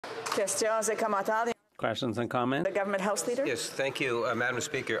Questions and comments? The government House Leader. Yes, thank you, Madam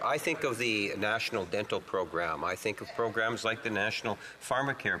Speaker. I think of the National Dental Program. I think of programs like the National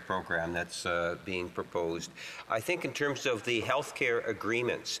Pharmacare Program that's being proposed. I think in terms of the healthcare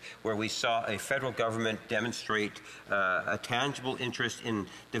agreements, where we saw a federal government demonstrate a tangible interest in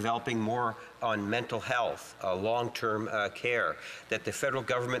developing more on mental health, long-term care, that the federal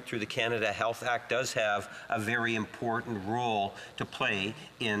government through the Canada Health Act does have a very important role to play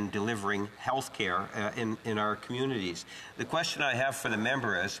in delivering health care in our communities. The question I have for the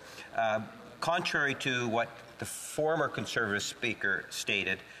member is, contrary to what the former Conservative Speaker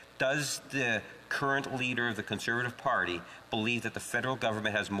stated, does the current leader of the Conservative Party believe that the federal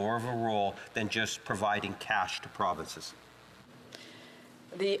government has more of a role than just providing cash to provinces?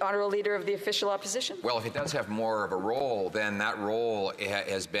 The Honourable Leader of the Official Opposition. Well, if it does have more of a role, then that role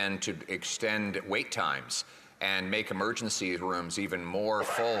has been to extend wait times and make emergency rooms even more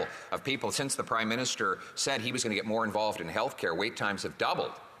full of people. Since the Prime Minister said he was going to get more involved in healthcare, wait times have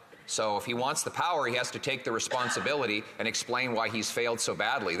doubled. So if he wants the power, he has to take the responsibility and explain why he's failed so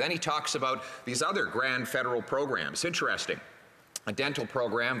badly. Then he talks about these other grand federal programs. Interesting. A dental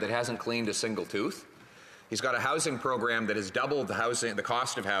program that hasn't cleaned a single tooth. He's got a housing program that has doubled the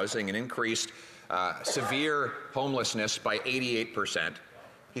cost of housing and increased severe homelessness by 88%.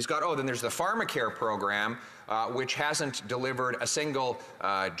 He's got, then there's the Pharmacare program, which hasn't delivered a single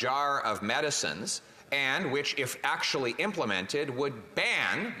jar of medicines, and which, if actually implemented, would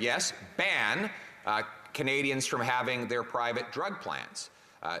ban, yes, ban Canadians from having their private drug plans.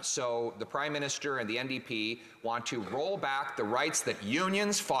 So the Prime Minister and the NDP want to roll back the rights that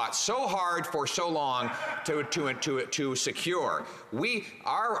unions fought so hard for so long to secure.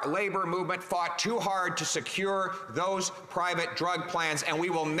 Our labor movement fought too hard to secure those private drug plans, and we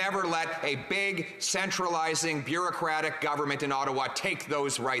will never let a big, centralizing, bureaucratic government in Ottawa take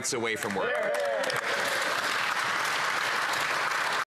those rights away from workers.